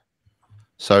shot.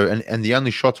 So, and the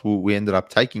only shots we ended up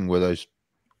taking were those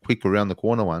quick around the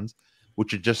corner ones,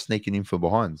 which are just sneaking in for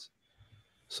behinds.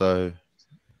 So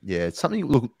yeah, it's something,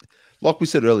 look, like we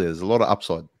said earlier, there's a lot of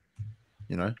upside.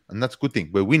 And that's a good thing.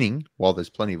 We're winning while there's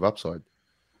plenty of upside.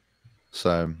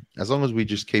 So as long as we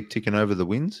just keep ticking over the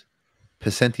wins,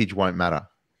 percentage won't matter.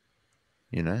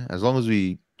 As long as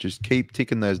we just keep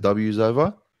ticking those W's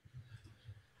over.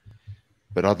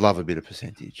 But I'd love a bit of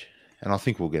percentage, and I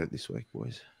think we'll get it this week,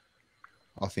 boys.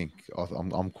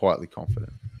 I'm quietly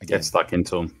confident. Again. Get stuck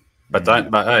into them, but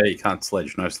don't. But hey, you can't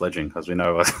sledge. No sledging, because we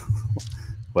know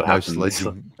what happens.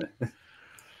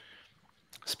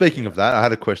 Speaking of that, I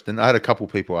had a question. I had a couple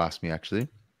people ask me, actually.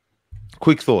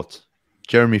 Quick thoughts.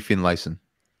 Jeremy Finlayson.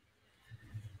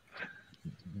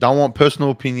 Don't want personal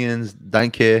opinions.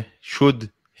 Don't care.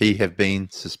 Should he have been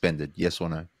suspended? Yes or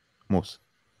no? Moose.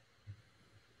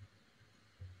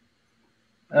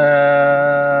 I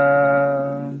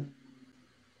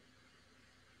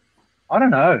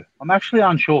don't know. I'm actually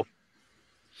unsure.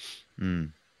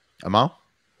 Amal?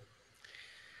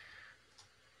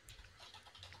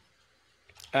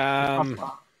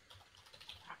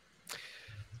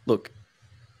 Look,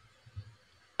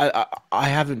 I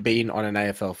haven't been on an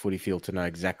AFL footy field to know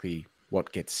exactly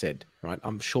what gets said, right?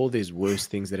 I'm sure there's worse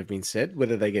things that have been said,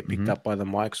 whether they get picked up by the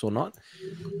mics or not.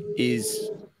 Is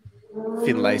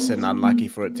Finlayson unlucky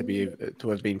for it to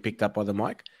have been picked up by the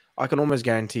mic? I can almost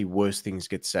guarantee worse things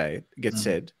get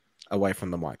said away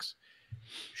from the mics.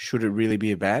 Should it really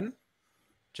be a ban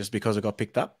just because it got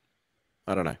picked up?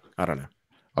 I don't know.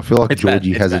 I feel like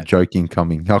Georgie has a joke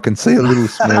incoming. I can see a little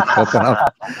smirk popping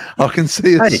up. I can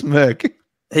see a smirk.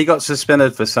 He got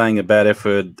suspended for saying a bad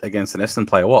effort against an Essendon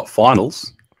player. What?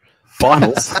 Finals?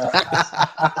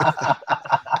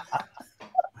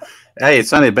 Hey,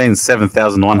 it's only been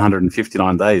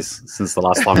 7,159 days since the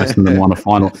last time Essendon won a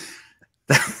final.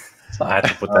 So I had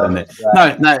to put that in there.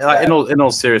 No. Like, in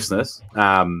all seriousness,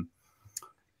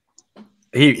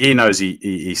 he knows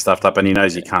he stuffed up, and he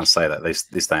knows he can't say that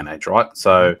this day and age, right?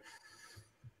 So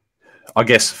I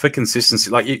guess for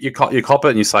consistency, like you cop it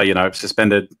and you say,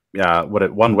 suspended.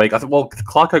 1 week. I think. Well,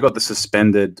 Clarko got the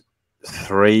suspended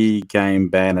 3-game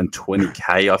ban and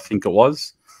 20K. I think it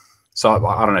was. So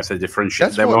I don't know if they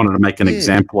differentiate. They wanted to make an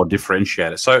example or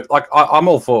differentiate it. So like I'm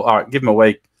all for. All right, give him a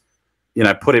week.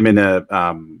 Put him in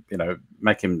a.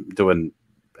 Make him doing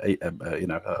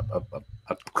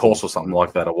a course or something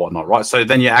like that or whatnot, right? So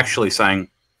then you're actually saying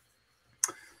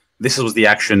this was the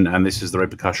action and this is the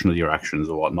repercussion of your actions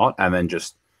or whatnot, and then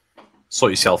just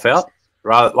sort yourself out.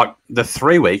 Rather, like the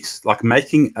 3 weeks, like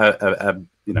making a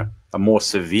more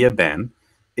severe ban,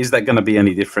 is that going to be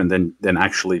any different than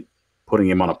actually putting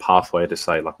him on a pathway to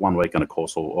say like 1 week on a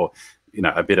course or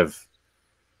a bit of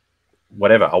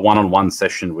whatever, a one-on-one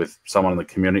session with someone in the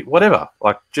community, whatever.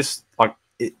 Like just like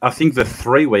I think the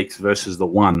 3 weeks versus the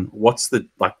 1. What's the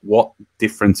what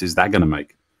difference is that going to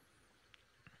make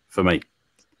for me?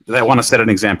 They want to set an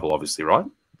example, obviously, right?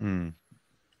 Mm.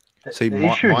 The, See, the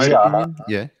my issue here, opinion,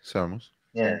 yeah, sorry, Moss.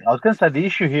 yeah, I was going to say the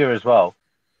issue here as well.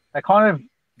 They kind of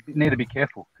need to be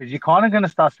careful because you're kind of going to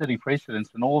start setting precedents,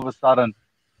 and all of a sudden,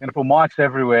 you're going to put mics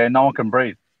everywhere, and no one can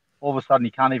breathe. All of a sudden,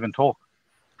 you can't even talk.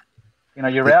 You know,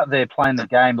 you're out there playing the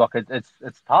game like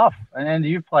it's tough, and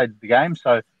you've played the game,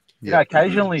 so you know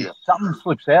occasionally something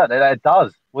slips out. It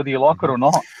does, whether you like it or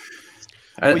not.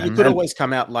 Well, you could always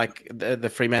come out like the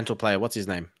Fremantle player. What's his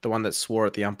name? The one that swore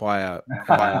at the umpire,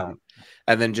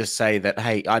 and then just say that,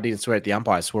 hey, I didn't swear at the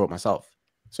umpire, I swore at myself.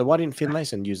 So why didn't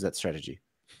Finlayson use that strategy?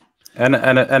 And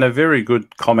a very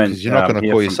good comment. You're not going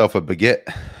to call yourself a baguette.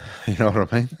 You know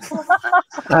what I mean?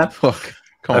 Look,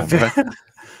 come on, bro.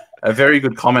 A very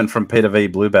good comment from Peter V.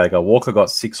 Bluebagger. Walker got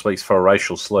 6 weeks for a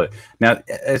racial slur. Now,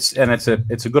 it's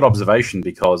a good observation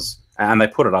because, and they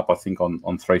put it up, I think, on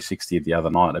 360 the other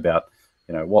night about,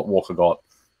 you know, what Walker got,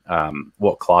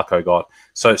 what Clarko got.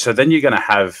 So then you're going to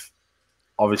have,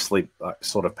 obviously,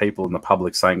 sort of people in the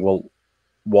public saying, well,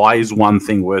 why is one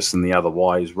thing worse than the other?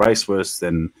 Why is race worse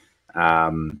than,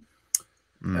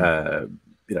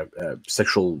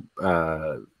 sexual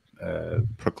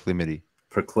proclivity?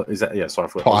 Is that, yeah? Sorry,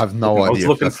 I have no idea. I was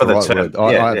looking for the term.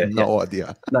 I have no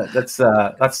idea. No, that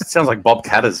sounds like Bob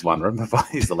Catter's one. Remember,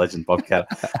 he's the legend, Bob Catter.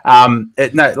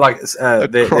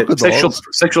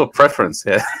 Sexual preference.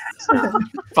 Yeah,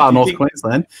 far north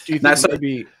Queensland.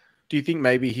 Do you think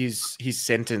maybe his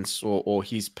sentence or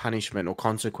his punishment or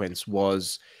consequence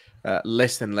was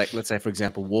less than, like, let's say, for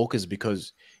example, Walker's,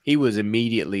 because he was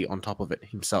immediately on top of it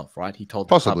himself, right? He told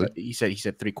the club, he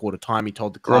said 3/4 time. He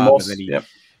told the club, and then he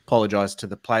apologized to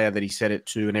the player that he said it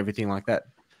to, and everything like that.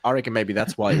 I reckon maybe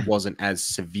that's why it wasn't as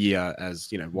severe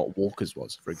as, you know, what Walker's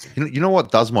was, for example. You know what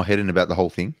does my head in about the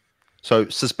whole thing? So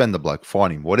suspend the bloke,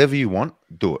 fine him, whatever you want,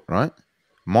 do it, right?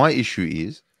 My issue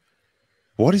is,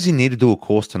 why does he need to do a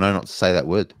course to know not to say that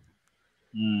word?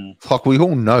 Like, we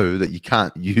all know that you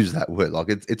can't use that word. Like,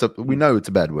 we know it's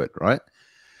a bad word, right?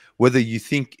 Whether you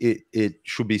think it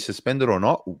should be suspended or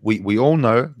not, we all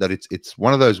know that it's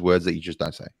one of those words that you just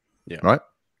don't say. Yeah. Right.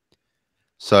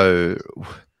 So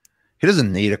he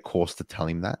doesn't need a course to tell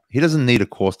him that. He doesn't need a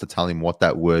course to tell him what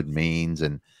that word means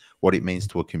and what it means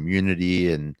to a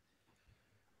community. And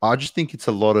I just think it's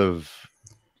a lot of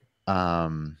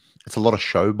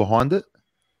show behind it.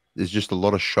 There's just a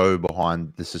lot of show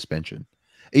behind the suspension.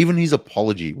 Even his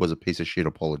apology was a piece of shit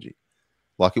apology.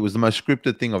 Like, it was the most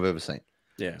scripted thing I've ever seen.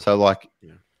 Yeah. So, like,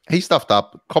 he stuffed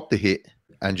up, copped the hit,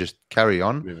 and just carry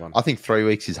on. I think 3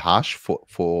 weeks is harsh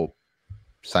for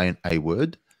saying a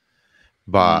word,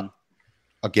 but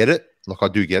I get it. Like, I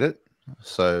do get it.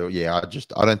 So, yeah,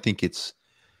 I don't think it's.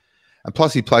 And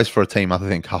plus, he plays for a team other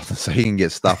than Carlton, so he can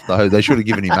get stuffed, though. They should have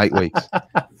given him 8 weeks.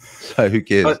 So who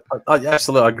cares? I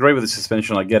absolutely agree with the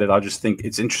suspension. I get it. I just think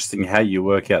it's interesting how you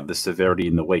work out the severity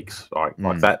in the weeks. Like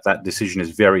that decision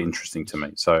is very interesting to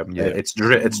me. So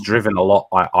it's driven a lot,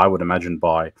 I would imagine,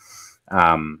 by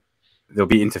there'll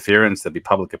be interference, there'll be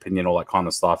public opinion, all that kind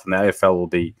of stuff. And the AFL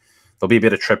there'll be a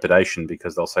bit of trepidation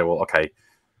because they'll say, well, okay,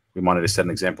 we might need to set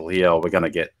an example here, or we're going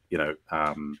to get,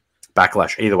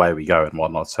 backlash either way we go and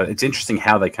whatnot. So it's interesting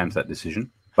how they came to that decision.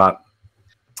 But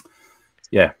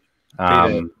yeah.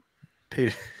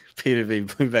 Peter V.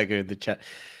 Bluebagger in the chat.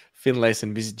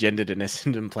 Finlayson misgendered an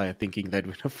Essendon player thinking they'd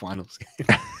win a finals game.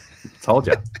 Told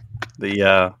you.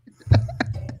 The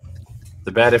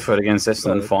bad effort against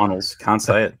Essendon finals. Can't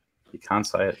say it. You can't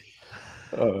say it.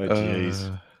 Oh,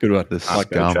 jeez. Good one. The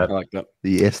scum. I like that.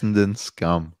 The Essendon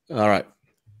scum. All right.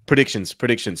 Predictions. For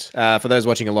those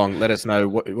watching along, let us know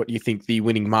what you think the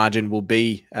winning margin will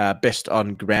be. Best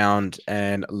on ground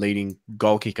and leading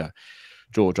goal kicker.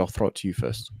 George, I'll throw it to you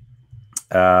first.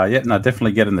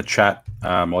 Definitely get in the chat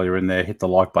while you're in there. Hit the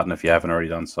like button if you haven't already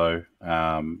done so.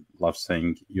 Love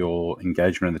seeing your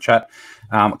engagement in the chat.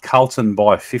 Carlton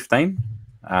by 15.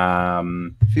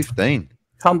 15.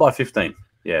 Carlton by 15.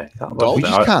 Yeah. We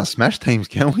just can't smash teams,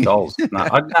 can we? Goals. No,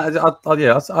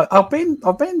 I've been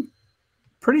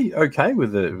pretty okay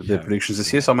with the predictions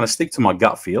this year, so I'm going to stick to my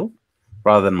gut feel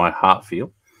rather than my heart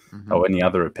feel or any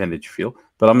other appendage feel.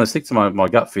 But I'm going to stick to my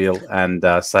gut feel and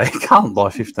say Carlton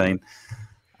by 15.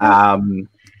 BOG,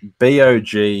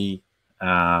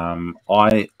 I'm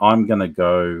going to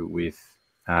go with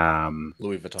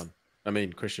Louis Vuitton. I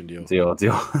mean, Christian Dior.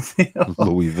 Dior.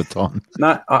 Louis Vuitton.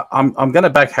 No, I'm going to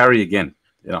back Harry again.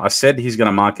 I said he's going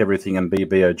to mark everything and be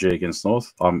BOG against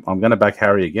North. I'm going to back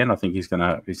Harry again. I think he's going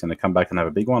to come back and have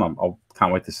a big one. I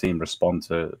can't wait to see him respond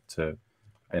to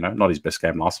not his best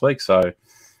game last week. So,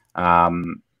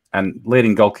 and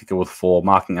leading goal kicker with 4,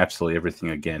 marking absolutely everything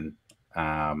again.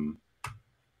 And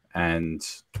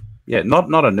yeah,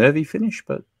 not a nervy finish,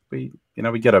 but we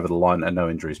get over the line and no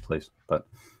injuries, please. But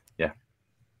yeah,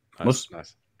 Nice.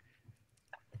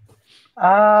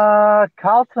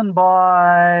 Carlton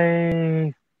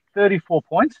by 34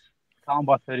 points. Carlton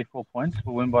by 34 points.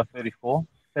 We'll win by 34.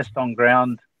 Best on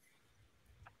ground.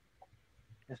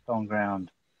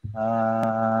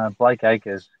 Blake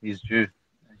Acres is due.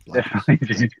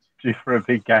 Definitely due for a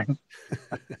big game.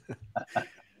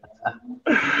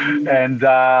 And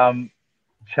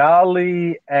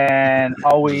Charlie and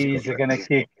Owies are going to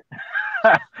kick.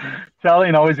 Charlie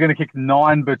and Owies are going to kick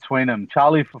 9 between them.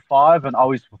 Charlie for 5 and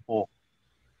Owies for 4.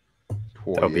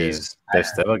 That'll be his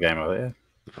best ever game over there.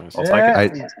 I'll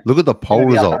take it. Look at the poll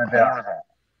result.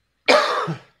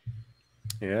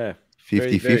 Yeah.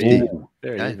 50-50.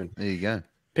 Very even. There you go.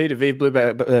 Peter V.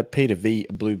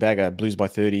 Blue Bagger, Blues by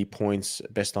 30 points,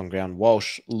 best on ground.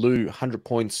 Walsh, Lou, 100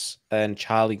 points, and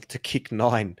Charlie to kick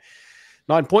 9.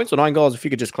 9 points or 9 goals, if you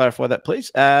could just clarify that,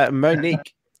 please.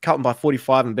 Monique, Carlton by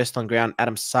 45 and best on ground.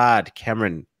 Adam Sard,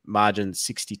 Cameron, margin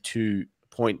 62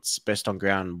 points, best on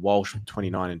ground. Walsh with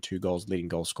 29 and 2 goals, leading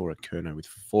goal scorer. Kerno with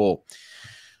 4.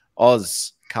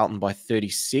 Oz, Carlton by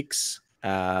 36.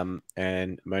 And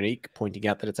Monique pointing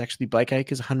out that it's actually Blake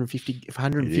Acres'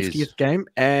 150th game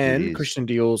and Christian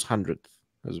Dior's 100th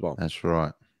as well. That's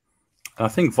right. I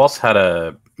think Voss had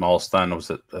a milestone.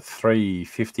 Was it a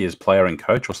 350 as player and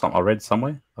coach or something? I read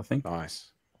somewhere, I think.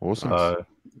 Nice. Awesome.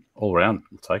 All round,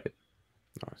 we'll take it.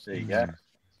 Nice. There you go.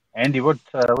 Andy, what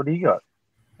do you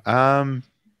got?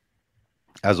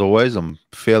 As always, I'm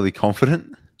fairly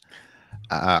confident.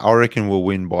 I reckon we'll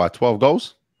win by 12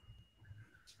 goals.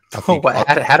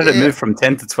 How did it move from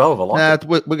 10 to 12? I like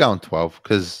it. We're going 12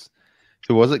 because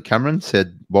who was it? Cameron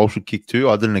said Walsh would kick 2.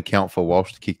 I didn't account for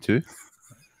Walsh to kick 2.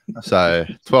 So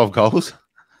 12 goals.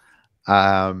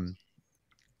 I'm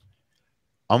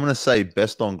going to say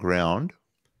best on ground.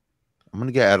 I'm going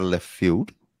to go out of left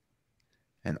field.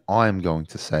 And I am going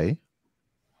to say,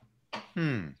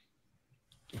 I'm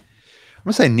going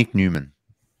to say Nick Newman.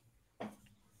 I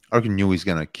reckon Newey's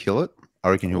going to kill it. I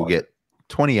reckon he'll get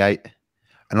 28.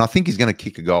 And I think he's going to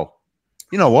kick a goal.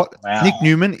 You know what? Wow. Nick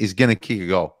Newman is going to kick a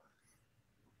goal.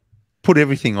 Put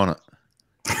everything on it.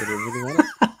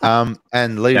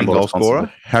 And leading goal scorer,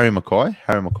 Harry Mackay.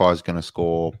 Harry Mackay is going to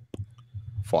score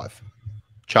 5.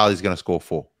 Charlie's going to score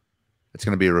 4. It's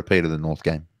going to be a repeat of the North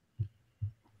game.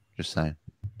 Just saying.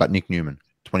 But Nick Newman,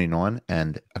 29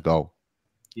 and a goal.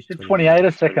 You said 28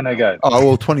 a second ago. Oh,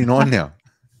 well, 29 now.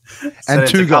 And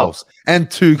 2 goals. And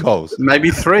 2 goals.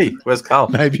 Maybe 3. Where's Carl?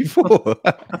 Maybe 4.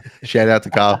 Shout out to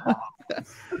Carl.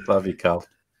 Love you, Carl.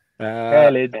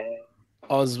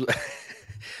 Oz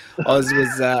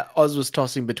was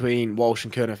tossing between Walsh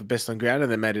and Kerno for best on ground,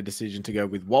 and then made a decision to go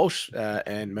with Walsh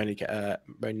and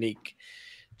Monique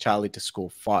Charlie to score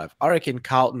 5. I reckon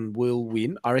Carlton will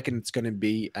win. I reckon it's going to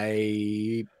be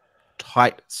a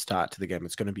tight start to the game.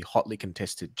 It's going to be hotly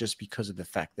contested just because of the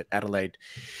fact that Adelaide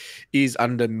is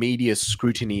under media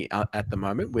scrutiny at the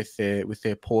moment with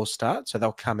their poor start. So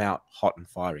they'll come out hot and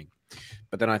firing.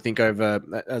 But then I think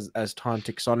as time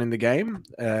ticks on in the game,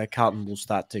 Carlton will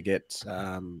start to get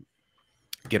on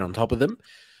top of them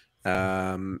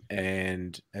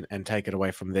and take it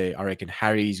away from there. I reckon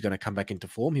Harry's going to come back into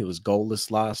form. He was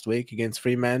goalless last week against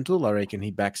Fremantle. I reckon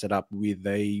he backs it up with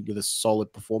a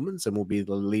solid performance and will be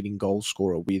the leading goal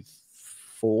scorer with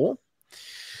 4.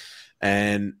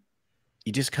 And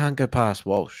you just can't go past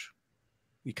Walsh.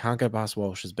 You can't go past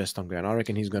Walsh as best on ground. I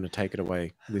reckon he's going to take it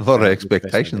away. With, a lot of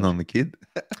expectation on the kid.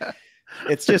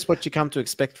 It's just what you come to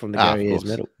expect from the Gary Ayres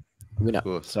medal winner.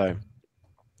 So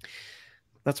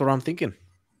that's what I'm thinking.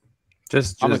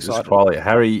 Just quietly,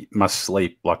 Harry must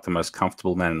sleep like the most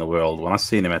comfortable man in the world. When I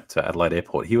seen him at Adelaide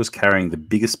Airport, he was carrying the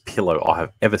biggest pillow I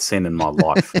have ever seen in my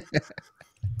life.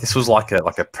 This was like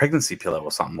a pregnancy pillow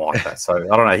or something like that. So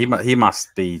I don't know. He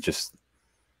must be just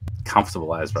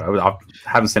comfortable as, bro. I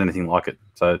haven't seen anything like it.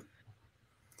 So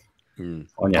on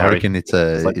you, I reckon it's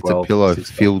a pillow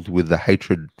filled with the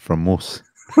hatred from Moose.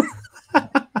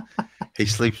 He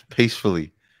sleeps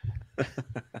peacefully.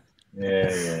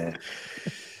 Yeah.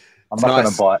 I'm not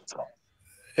going to bite.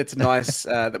 It's nice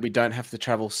that we don't have to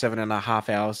travel 7.5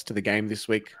 hours to the game this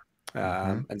week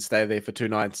and stay there for 2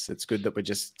 nights. It's good that we're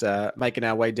just making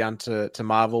our way down to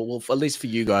Marvel. Well, at least for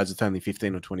you guys, it's only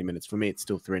 15 or 20 minutes. For me, it's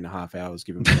still 3.5 hours,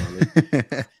 given where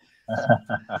I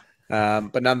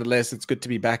live. But nonetheless, it's good to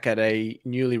be back at a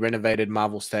newly renovated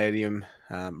Marvel Stadium.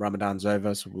 Ramadan's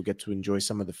over, so we'll get to enjoy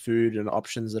some of the food and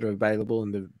options that are available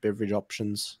and the beverage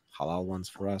options halal ones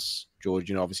for us.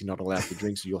 George, obviously not allowed to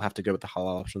drink, so you'll have to go with the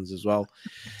halal options as well.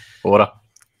 Water.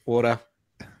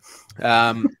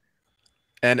 And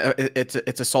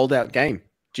it's a sold out game.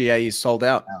 GA is sold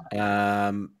out.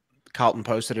 Carlton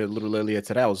posted it a little earlier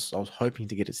today. I was hoping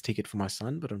to get its ticket for my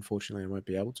son, but unfortunately I won't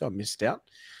be able to. I missed out.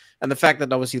 And the fact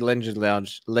that obviously Legends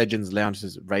Lounge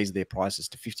has raised their prices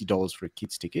to $50 for a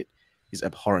kid's ticket is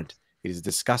abhorrent. It is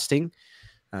disgusting.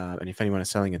 And if anyone is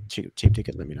selling a cheap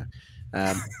ticket, let me know.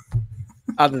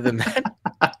 Other than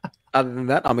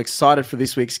that, I'm excited for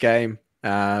this week's game.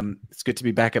 It's good to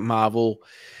be back at Marvel.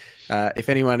 If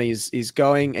anyone is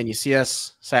going and you see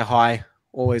us, say hi.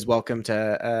 Always welcome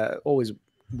to. Always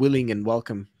willing and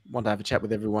welcome. Want to have a chat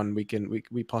with everyone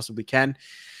we possibly can.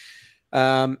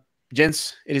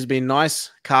 Gents, it has been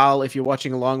nice. Carl, if you're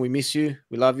watching along, we miss you.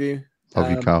 We love you.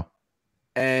 Love you, Carl.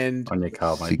 On your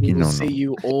Carl, mate. We will see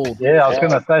you all. Yeah, I was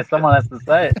going to say, someone has to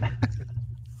say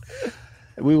it.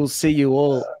 We will see you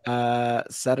all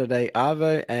Saturday,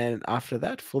 Arvo, and after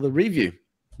that for the review.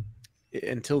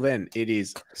 Until then, it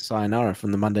is sayonara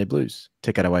from the Monday Blues.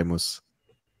 Take it away, Mus.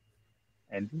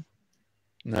 Andy?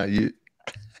 No, you.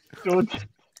 George?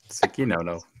 Siki,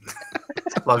 no.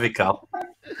 Love you, Carl.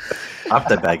 Up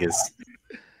the baggers.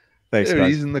 Thanks, There guys.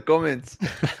 he is in the comments.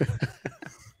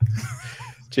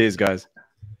 Cheers, guys.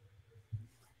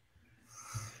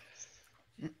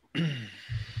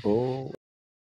 Oh.